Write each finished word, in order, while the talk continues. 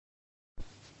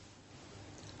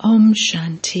Om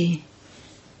Shanti.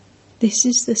 This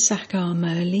is the Sakar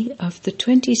Murli of the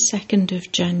 22nd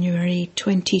of January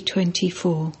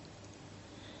 2024.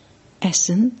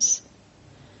 Essence.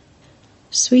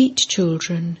 Sweet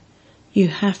children, you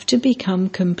have to become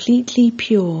completely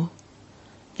pure.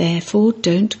 Therefore,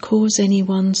 don't cause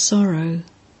anyone sorrow.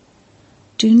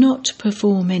 Do not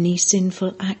perform any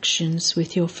sinful actions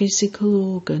with your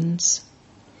physical organs.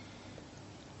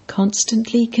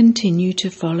 Constantly continue to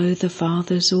follow the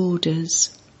Father's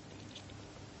orders.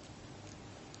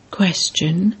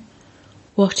 Question: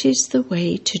 what is the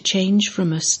way to change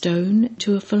from a stone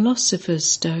to a philosopher's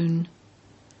stone?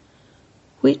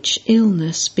 Which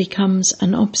illness becomes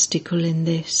an obstacle in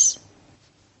this?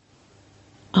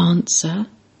 Answer: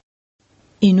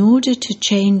 in order to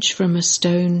change from a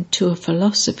stone to a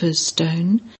philosopher's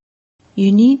stone,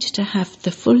 you need to have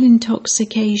the full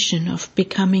intoxication of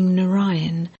becoming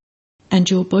Narayan, and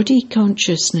your body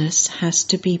consciousness has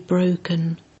to be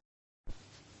broken.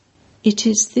 It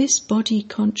is this body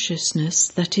consciousness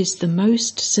that is the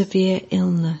most severe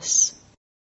illness.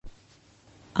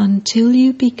 Until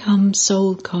you become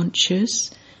soul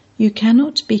conscious, you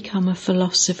cannot become a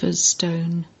philosopher's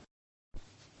stone.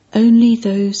 Only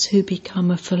those who become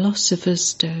a philosopher's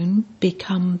stone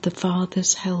become the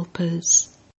Father's helpers.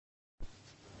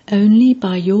 Only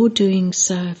by your doing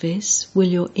service will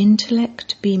your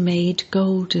intellect be made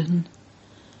golden.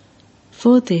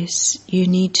 For this, you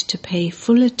need to pay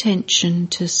full attention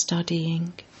to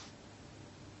studying.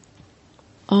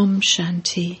 Om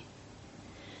Shanti.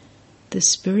 The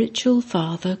spiritual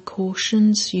father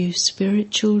cautions you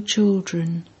spiritual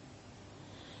children.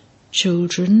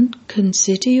 Children,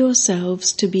 consider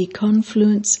yourselves to be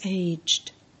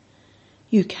confluence-aged.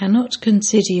 You cannot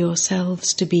consider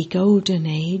yourselves to be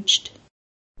golden-aged.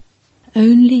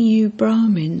 Only you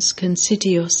Brahmins consider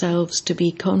yourselves to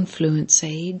be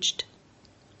confluence-aged.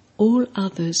 All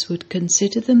others would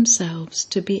consider themselves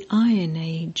to be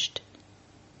iron-aged.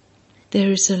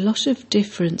 There is a lot of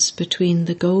difference between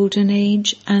the golden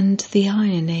age and the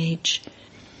iron age,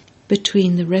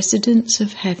 between the residents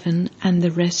of heaven and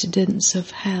the residents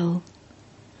of hell.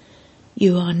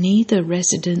 You are neither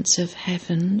residents of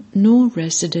heaven nor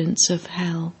residents of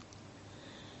hell.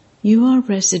 You are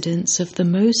residents of the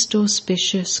most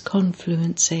auspicious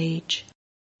confluence age.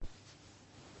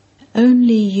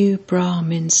 Only you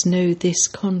Brahmins know this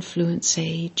confluence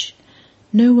age.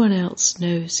 No one else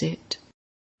knows it.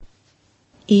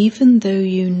 Even though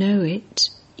you know it,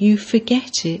 you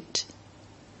forget it.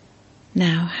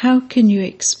 Now, how can you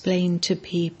explain to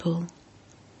people?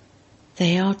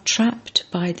 They are trapped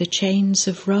by the chains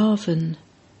of Ravan.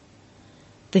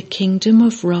 The kingdom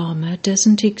of Rama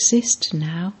doesn't exist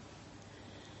now.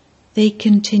 They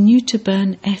continue to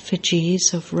burn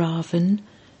effigies of Ravan,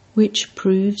 which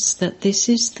proves that this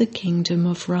is the kingdom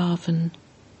of Ravan.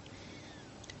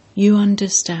 You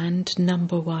understand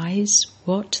number-wise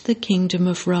what the kingdom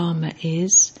of Rama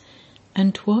is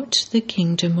and what the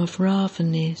kingdom of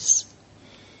Ravan is.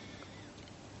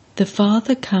 The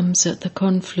Father comes at the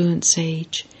confluence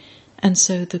age, and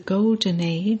so the golden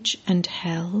age and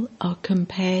hell are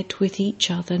compared with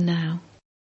each other now.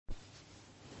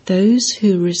 Those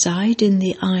who reside in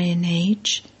the iron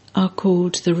age are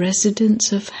called the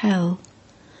residents of hell,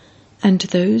 and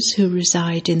those who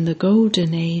reside in the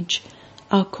golden age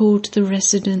are called the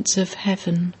residents of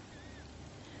heaven.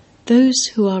 Those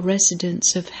who are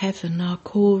residents of heaven are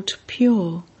called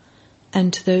pure,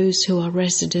 and those who are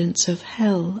residents of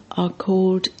hell are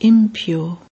called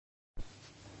impure.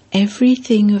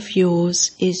 Everything of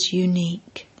yours is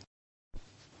unique.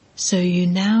 So you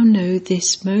now know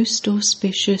this most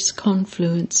auspicious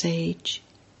confluence age.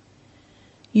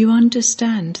 You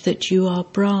understand that you are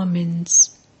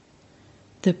Brahmins.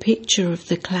 The picture of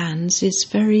the clans is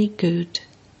very good.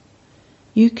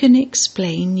 You can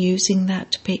explain using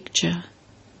that picture.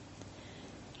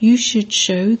 You should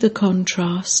show the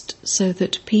contrast so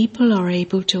that people are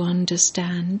able to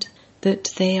understand that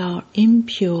they are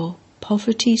impure,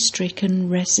 poverty-stricken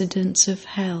residents of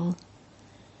hell.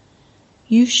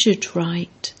 You should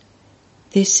write,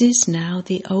 "This is now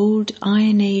the old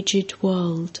iron-aged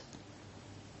world.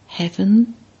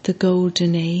 Heaven, the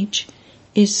golden age,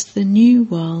 is the new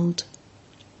world.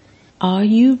 Are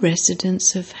you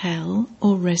residents of hell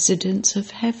or residents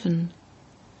of heaven?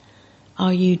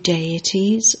 Are you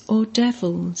deities or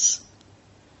devils?"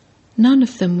 None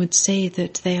of them would say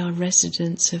that they are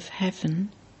residents of heaven.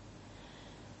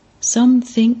 Some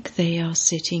think they are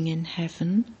sitting in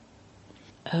heaven.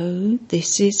 Oh,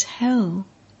 this is hell.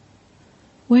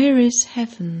 Where is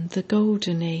heaven, the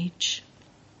golden age?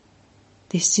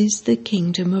 This is the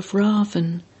kingdom of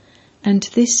Ravan, and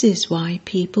this is why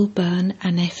people burn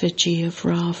an effigy of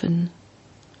Ravan.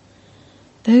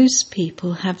 Those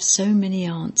people have so many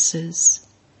answers.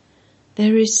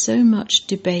 There is so much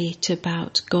debate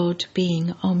about God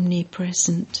being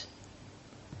omnipresent.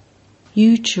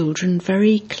 You children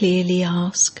very clearly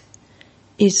ask,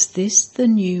 is this the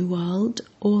new world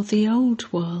or the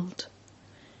old world?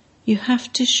 You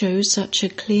have to show such a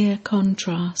clear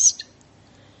contrast.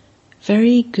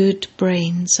 Very good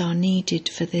brains are needed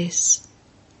for this.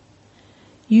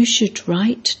 You should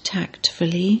write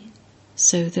tactfully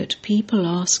so that people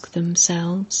ask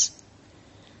themselves,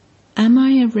 am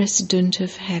I a resident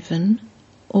of heaven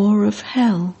or of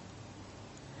hell?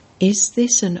 Is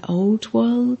this an old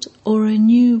world or a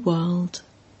new world?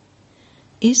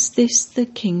 Is this the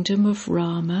kingdom of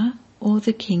Rama or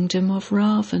the kingdom of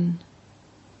Ravan?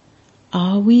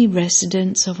 Are we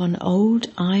residents of an old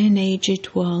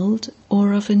iron-aged world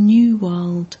or of a new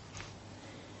world?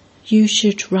 You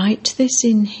should write this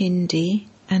in Hindi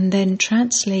and then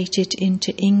translate it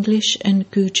into English and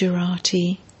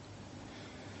Gujarati.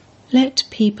 Let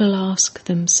people ask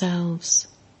themselves,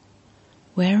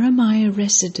 where am I a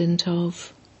resident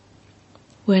of?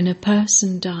 When a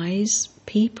person dies,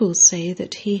 people say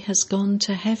that he has gone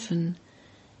to heaven,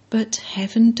 but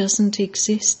heaven doesn't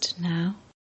exist now.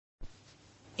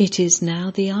 It is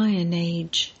now the Iron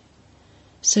Age,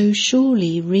 so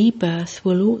surely rebirth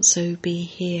will also be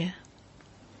here.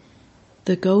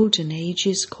 The Golden Age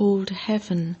is called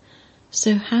heaven,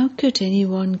 so how could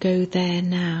anyone go there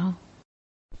now?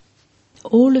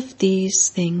 All of these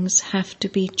things have to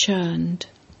be churned.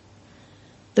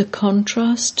 The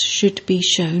contrast should be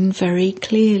shown very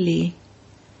clearly.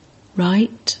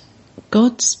 Right?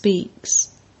 God speaks.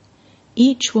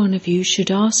 Each one of you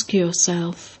should ask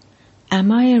yourself,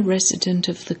 am I a resident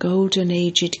of the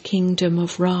golden-aged kingdom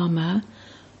of Rama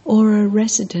or a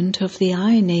resident of the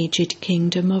iron-aged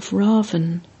kingdom of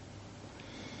Ravan?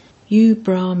 You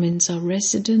Brahmins are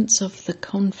residents of the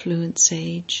confluence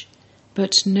age,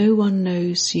 but no one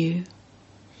knows you.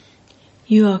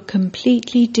 You are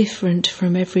completely different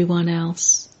from everyone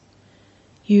else.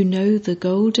 You know the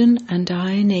golden and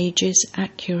iron ages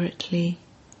accurately.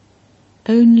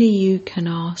 Only you can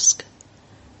ask,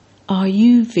 are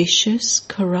you vicious,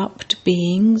 corrupt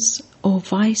beings or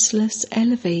viceless,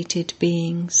 elevated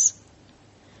beings?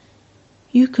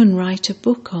 You can write a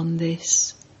book on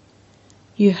this.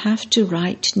 You have to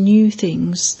write new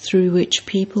things through which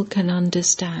people can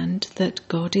understand that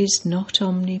God is not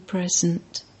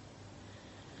omnipresent.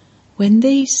 When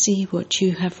they see what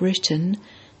you have written,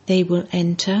 they will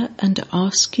enter and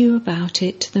ask you about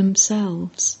it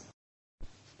themselves.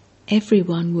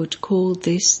 Everyone would call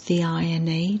this the Iron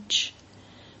Age.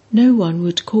 No one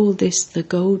would call this the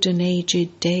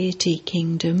golden-aged deity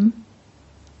kingdom.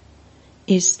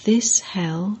 Is this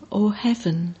hell or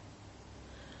heaven?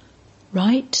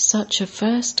 Write such a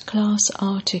first-class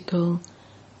article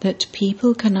that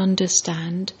people can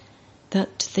understand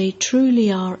that they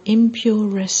truly are impure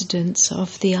residents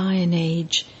of the Iron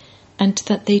Age and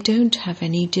that they don't have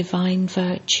any divine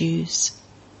virtues.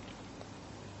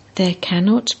 There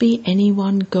cannot be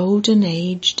anyone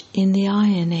golden-aged in the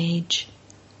Iron Age.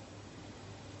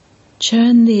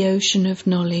 Churn the ocean of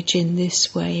knowledge in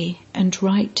this way and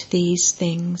write these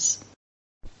things.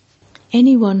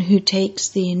 Anyone who takes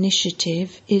the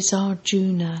initiative is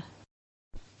Arjuna.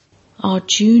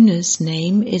 Arjuna's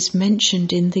name is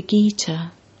mentioned in the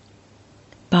Gita.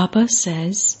 Baba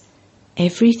says,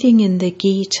 everything in the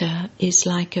Gita is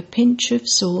like a pinch of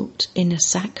salt in a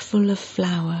sackful of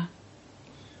flour.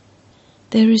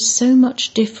 There is so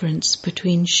much difference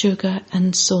between sugar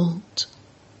and salt.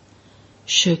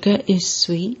 Sugar is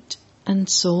sweet and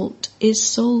salt is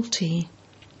salty.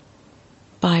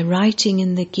 By writing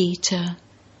in the Gita,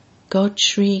 God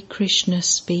Sri Krishna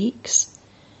speaks,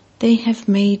 they have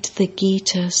made the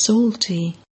Gita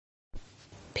salty.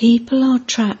 People are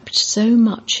trapped so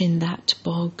much in that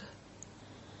bog.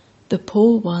 The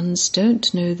poor ones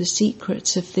don't know the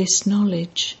secrets of this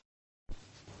knowledge.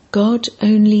 God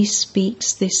only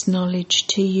speaks this knowledge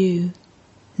to you.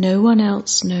 No one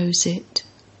else knows it.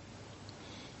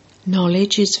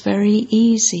 Knowledge is very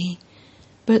easy,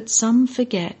 but some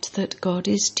forget that God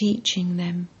is teaching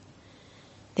them.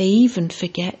 They even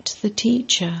forget the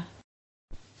teacher.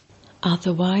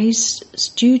 Otherwise,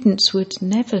 students would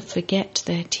never forget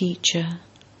their teacher.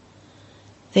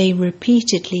 They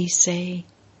repeatedly say,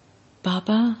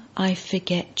 Baba, I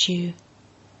forget you.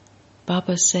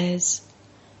 Baba says,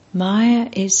 Maya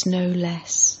is no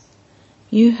less.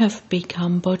 You have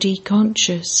become body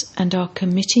conscious and are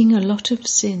committing a lot of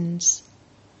sins.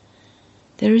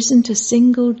 There isn't a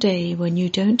single day when you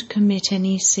don't commit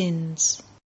any sins.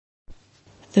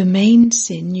 The main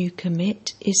sin you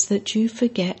commit is that you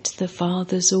forget the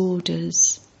Father's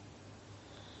orders.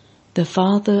 The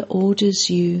Father orders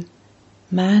you,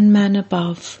 man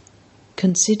above,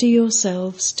 consider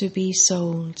yourselves to be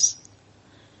souls.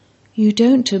 You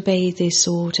don't obey this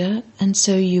order, and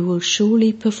so you will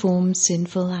surely perform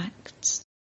sinful acts.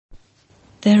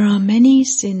 There are many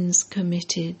sins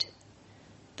committed.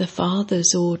 The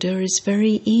Father's order is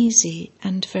very easy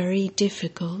and very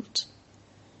difficult.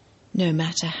 No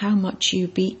matter how much you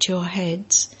beat your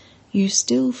heads, you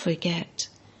still forget,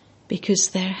 because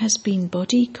there has been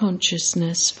body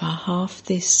consciousness for half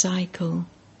this cycle.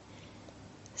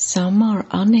 Some are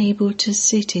unable to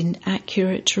sit in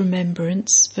accurate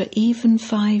remembrance for even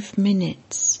 5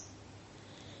 minutes.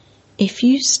 If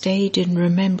you stayed in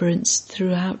remembrance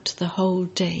throughout the whole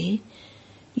day,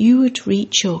 you would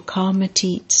reach your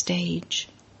Karmatit stage.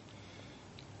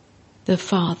 The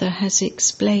Father has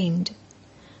explained,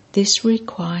 this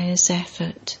requires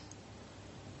effort.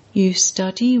 You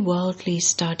study worldly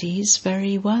studies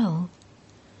very well.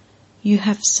 You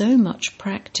have so much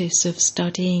practice of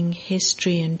studying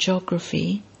history and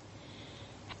geography.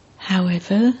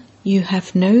 However, you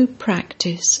have no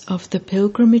practice of the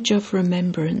pilgrimage of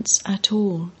remembrance at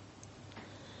all.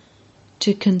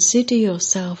 To consider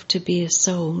yourself to be a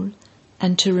soul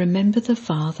and to remember the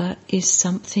Father is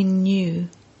something new.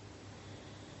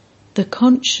 The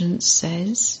conscience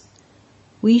says,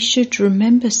 we should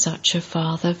remember such a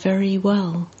Father very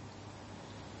well.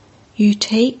 You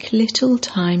take little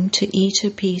time to eat a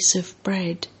piece of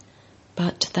bread,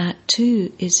 but that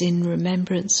too is in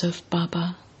remembrance of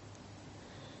Baba.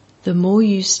 The more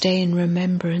you stay in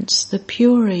remembrance, the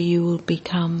purer you will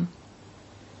become.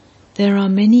 There are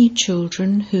many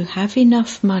children who have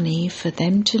enough money for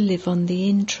them to live on the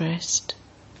interest.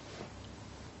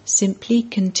 Simply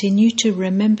continue to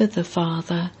remember the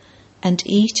Father and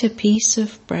eat a piece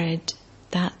of bread,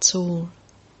 that's all.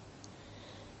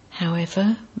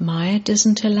 However, Maya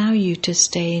doesn't allow you to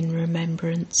stay in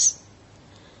remembrance.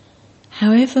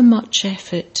 However much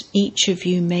effort each of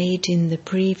you made in the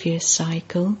previous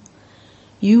cycle,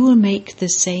 you will make the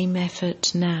same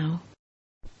effort now.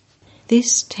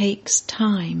 This takes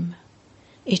time.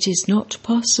 It is not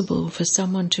possible for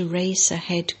someone to race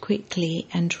ahead quickly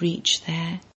and reach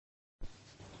there.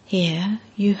 Here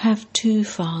you have 2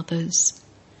 fathers.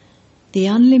 The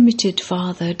unlimited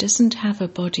Father doesn't have a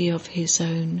body of his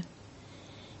own.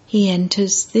 He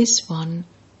enters this one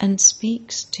and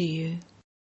speaks to you.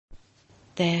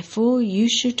 Therefore you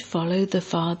should follow the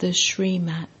Father's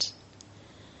Srimat.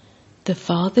 The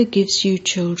Father gives you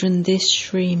children this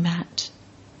Srimat.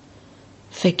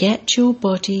 Forget your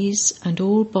bodies and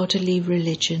all bodily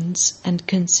religions and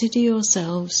consider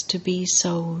yourselves to be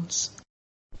souls.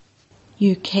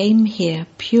 You came here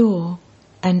pure,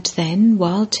 and then,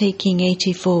 while taking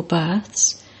 84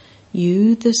 births,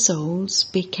 you, the souls,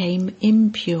 became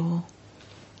impure.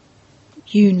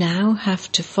 You now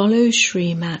have to follow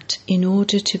Srimat in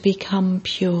order to become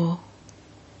pure.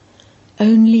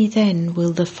 Only then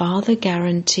will the Father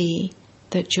guarantee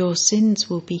that your sins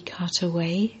will be cut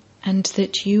away and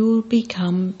that you will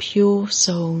become pure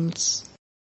souls.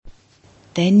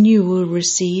 Then you will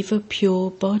receive a pure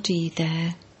body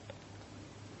there.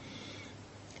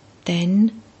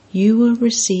 Then you will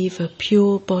receive a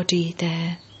pure body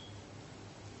there.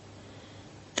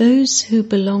 Those who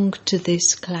belong to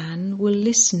this clan will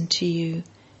listen to you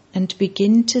and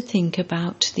begin to think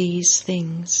about these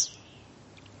things.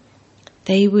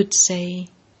 They would say,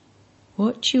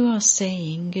 what you are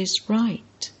saying is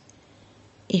right.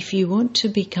 If you want to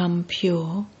become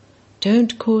pure,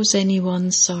 don't cause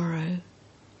anyone sorrow.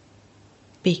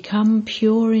 Become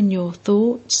pure in your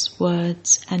thoughts,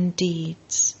 words and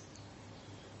deeds.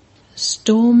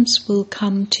 Storms will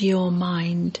come to your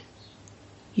mind.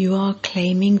 You are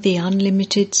claiming the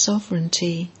unlimited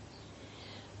sovereignty.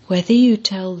 Whether you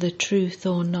tell the truth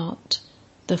or not,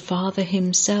 the Father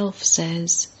himself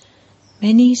says,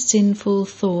 many sinful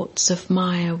thoughts of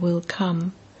Maya will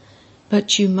come,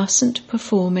 but you mustn't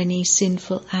perform any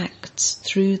sinful acts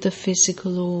through the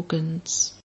physical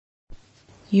organs.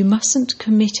 You mustn't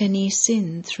commit any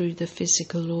sin through the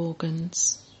physical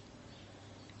organs.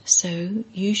 So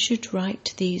you should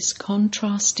write these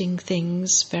contrasting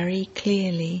things very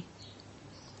clearly.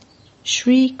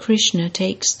 Sri Krishna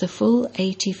takes the full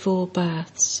 84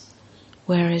 births,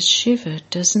 whereas Shiva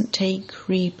doesn't take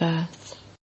rebirth.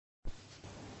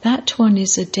 That one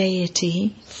is a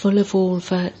deity full of all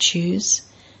virtues,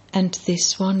 and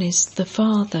this one is the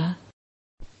Father.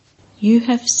 You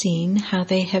have seen how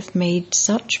they have made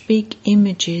such big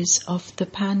images of the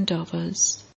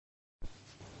Pandavas.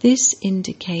 This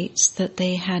indicates that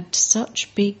they had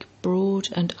such big, broad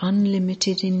and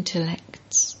unlimited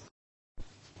intellects.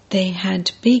 They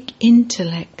had big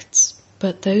intellects,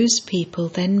 but those people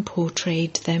then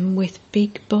portrayed them with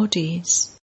big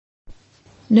bodies.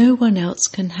 No one else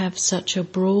can have such a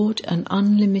broad and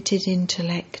unlimited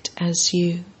intellect as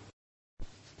you.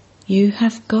 You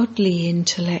have godly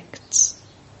intellects.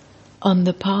 On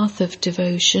the path of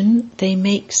devotion, they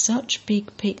make such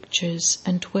big pictures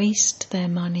and waste their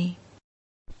money.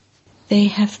 They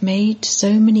have made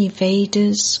so many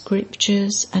Vedas,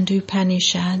 scriptures and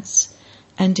Upanishads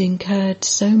and incurred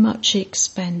so much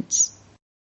expense.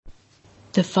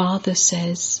 The Father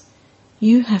says,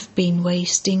 "You have been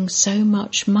wasting so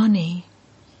much money."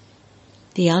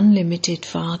 The unlimited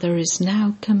Father is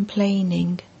now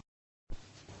complaining.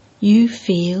 You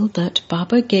feel that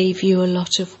Baba gave you a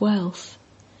lot of wealth.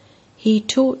 He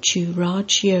taught you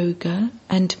Raj Yoga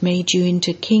and made you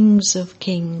into kings of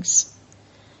kings.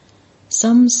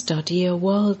 Some study a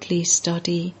worldly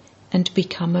study and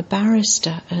become a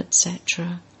barrister,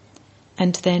 etc.,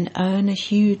 and then earn a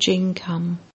huge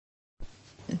income.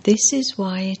 This is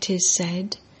why it is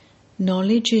said,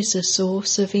 knowledge is a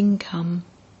source of income.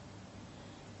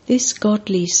 This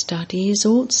godly study is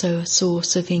also a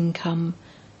source of income,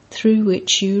 through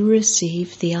which you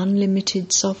receive the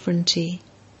unlimited sovereignty.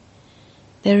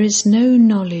 There is no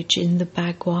knowledge in the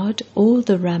Bhagavad or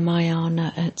the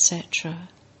Ramayana, etc.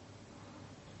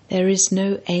 There is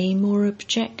no aim or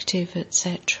objective,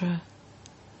 etc.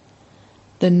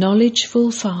 The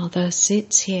knowledgeful Father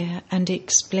sits here and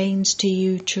explains to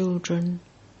you children.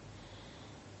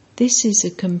 This is a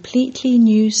completely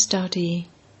new study.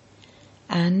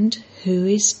 And who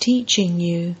is teaching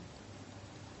you?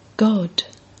 God.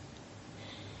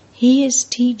 He is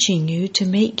teaching you to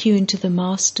make you into the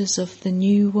masters of the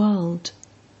new world.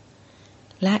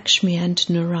 Lakshmi and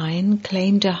Narayan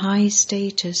claimed a high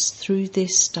status through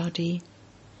this study.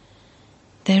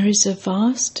 There is a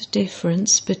vast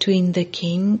difference between the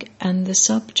king and the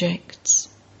subjects.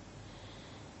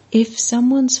 If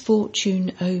someone's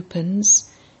fortune opens,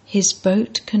 his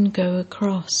boat can go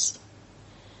across.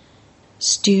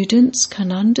 Students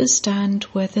can understand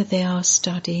whether they are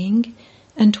studying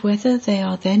and whether they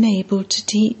are then able to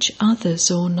teach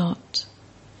others or not.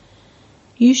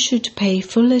 You should pay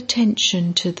full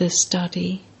attention to the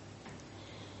study.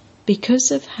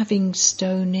 Because of having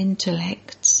stone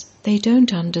intellects, they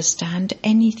don't understand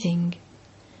anything.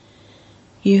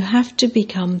 You have to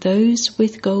become those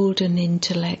with golden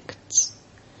intellects.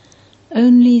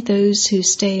 Only those who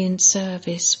stay in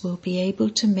service will be able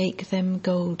to make them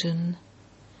golden.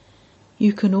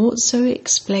 You can also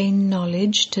explain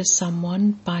knowledge to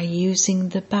someone by using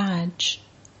the badge.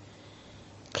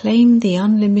 Claim the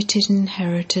unlimited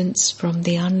inheritance from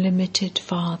the unlimited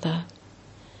Father.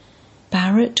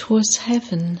 Bharat was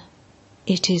heaven.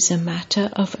 It is a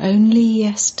matter of only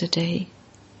yesterday.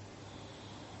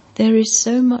 There is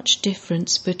so much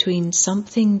difference between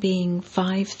something being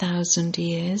 5,000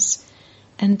 years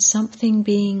and something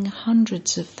being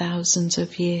hundreds of thousands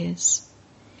of years.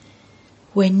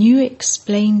 When you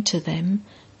explain to them,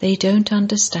 they don't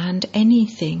understand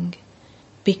anything,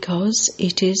 because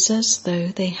it is as though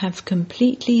they have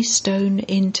completely stone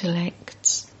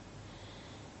intellects.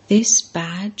 This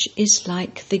badge is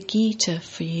like the Gita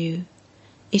for you.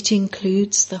 It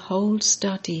includes the whole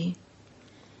study.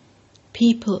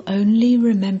 People only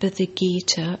remember the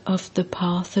Gita of the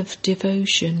path of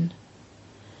devotion.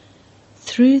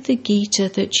 Through the Gita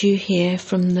that you hear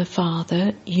from the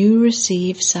Father, you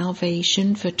receive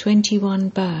salvation for 21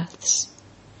 births.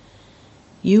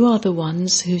 You are the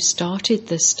ones who started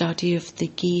the study of the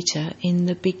Gita in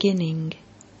the beginning.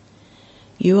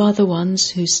 You are the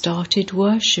ones who started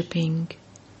worshipping.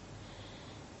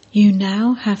 You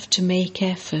now have to make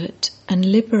effort and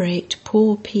liberate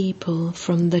poor people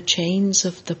from the chains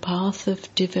of the path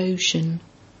of devotion.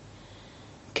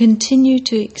 Continue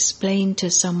to explain to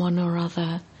someone or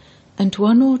other, and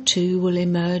one or two will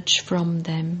emerge from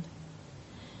them.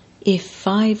 If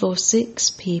 5 or 6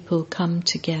 people come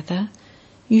together,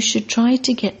 you should try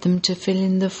to get them to fill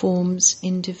in the forms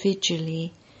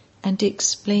individually and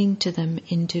explain to them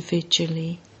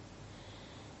individually.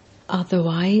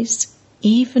 Otherwise,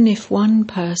 even if one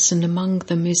person among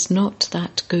them is not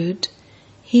that good,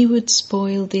 he would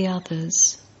spoil the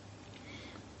others.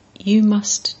 You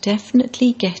must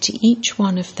definitely get each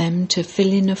one of them to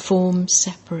fill in a form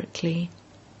separately.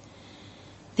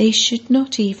 They should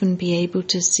not even be able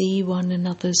to see one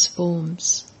another's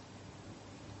forms.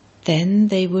 Then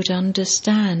they would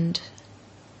understand.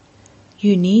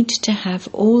 You need to have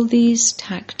all these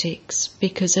tactics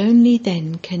because only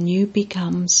then can you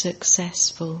become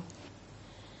successful.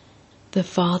 The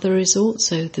father is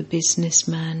also the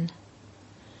businessman.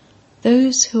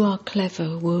 Those who are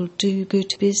clever will do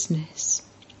good business.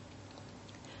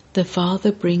 The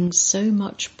father brings so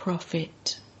much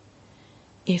profit.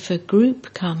 If a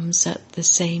group comes at the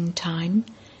same time,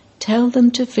 tell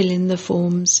them to fill in the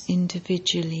forms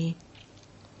individually.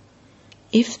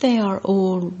 If they are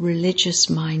all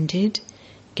religious-minded,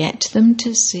 get them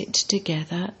to sit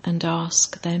together and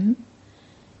ask them,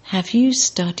 "Have you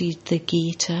studied the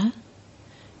Gita?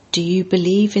 Do you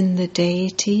believe in the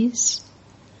deities?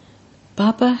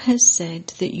 Baba has said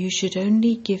that you should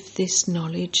only give this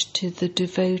knowledge to the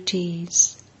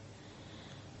devotees.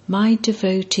 My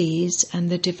devotees and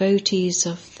the devotees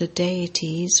of the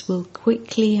deities will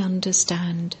quickly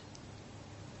understand.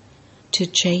 To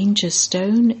change a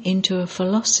stone into a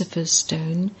philosopher's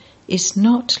stone is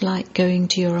not like going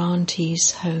to your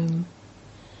auntie's home.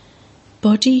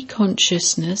 Body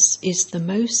consciousness is the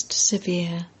most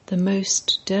severe, the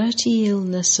most dirty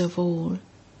illness of all.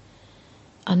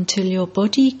 Until your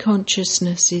body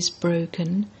consciousness is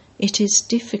broken, it is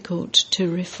difficult to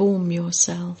reform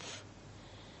yourself.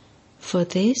 For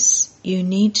this, you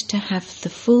need to have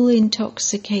the full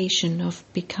intoxication of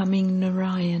becoming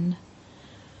Narayan.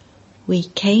 We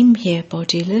came here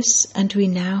bodiless, and we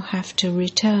now have to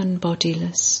return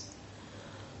bodiless.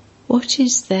 What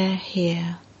is there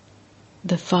here?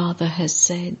 The Father has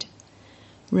said,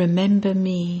 "Remember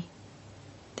me."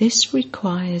 This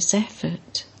requires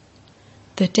effort.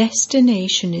 The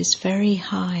destination is very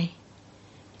high.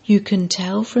 You can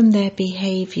tell from their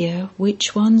behavior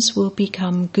which ones will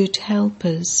become good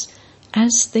helpers,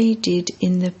 as they did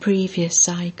in the previous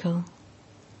cycle.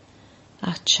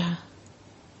 Acha.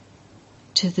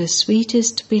 To the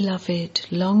sweetest beloved,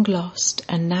 long lost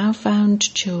and now found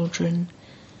children,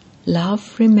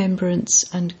 love, remembrance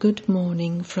and good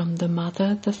morning from the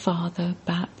Mother, the Father,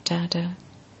 Bap Dada.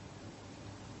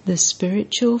 The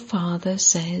spiritual father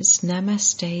says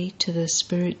Namaste to the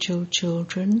spiritual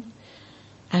children,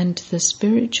 and the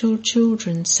spiritual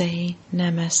children say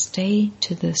Namaste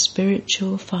to the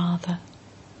spiritual father.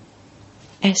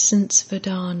 Essence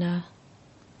Vedana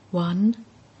 1.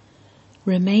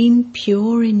 Remain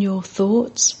pure in your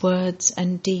thoughts, words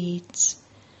and deeds.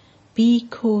 Be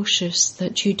cautious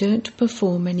that you don't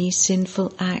perform any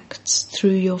sinful acts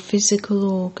through your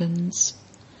physical organs.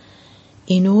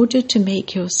 In order to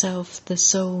make yourself the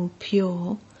soul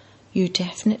pure, you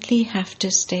definitely have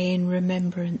to stay in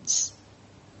remembrance.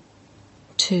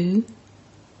 2.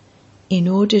 In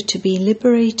order to be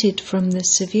liberated from the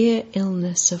severe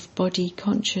illness of body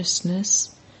consciousness,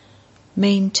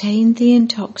 maintain the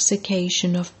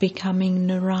intoxication of becoming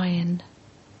Narayan.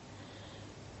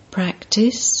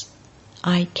 Practice,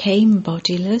 I came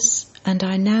bodiless and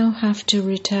I now have to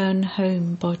return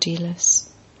home bodiless.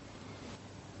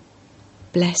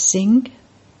 Blessing,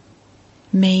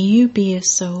 may you be a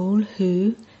soul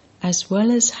who, as well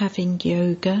as having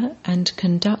yoga and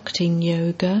conducting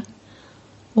yoga,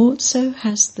 also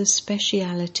has the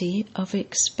speciality of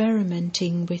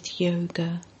experimenting with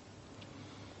yoga.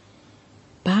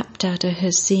 Bap Dada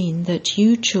has seen that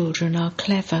you children are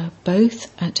clever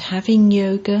both at having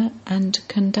yoga and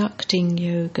conducting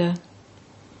yoga.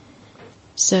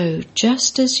 So,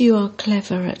 just as you are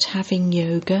clever at having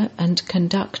yoga and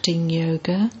conducting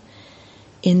yoga,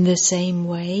 in the same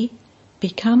way,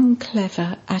 become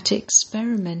clever at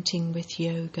experimenting with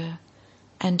yoga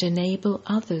and enable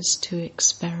others to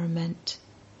experiment.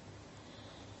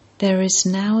 There is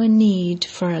now a need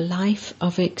for a life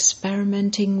of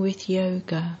experimenting with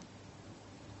yoga.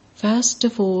 First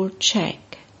of all,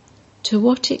 check, to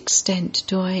what extent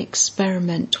do I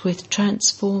experiment with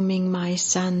transforming my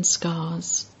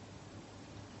sanskars?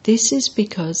 This is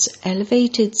because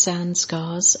elevated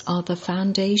sanskars are the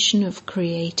foundation of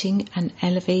creating an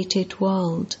elevated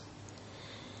world.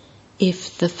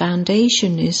 If the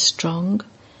foundation is strong,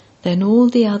 then all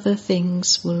the other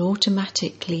things will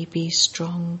automatically be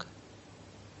strong.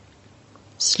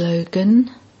 Slogan: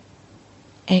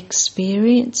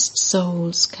 Experienced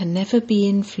souls can never be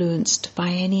influenced by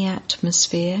any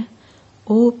atmosphere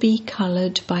or be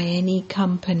coloured by any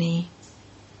company.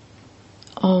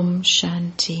 Om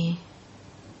Shanti.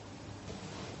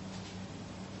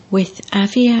 With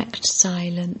avyakt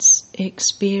silence,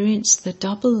 experience the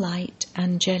double light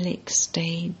angelic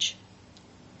stage.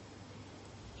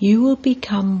 You will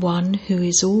become one who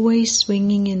is always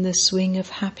swinging in the swing of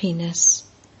happiness,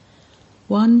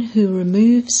 one who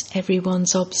removes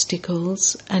everyone's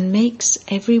obstacles and makes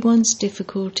everyone's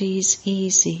difficulties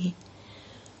easy,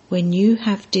 when you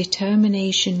have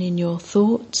determination in your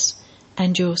thoughts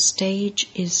and your stage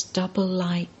is double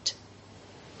light.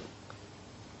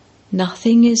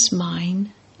 Nothing is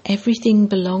mine, Everything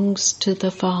belongs to the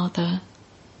Father.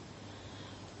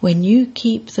 When you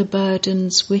keep the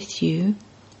burdens with you,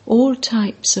 all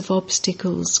types of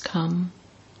obstacles come.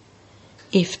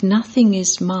 If nothing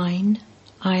is mine,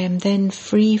 I am then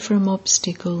free from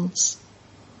obstacles.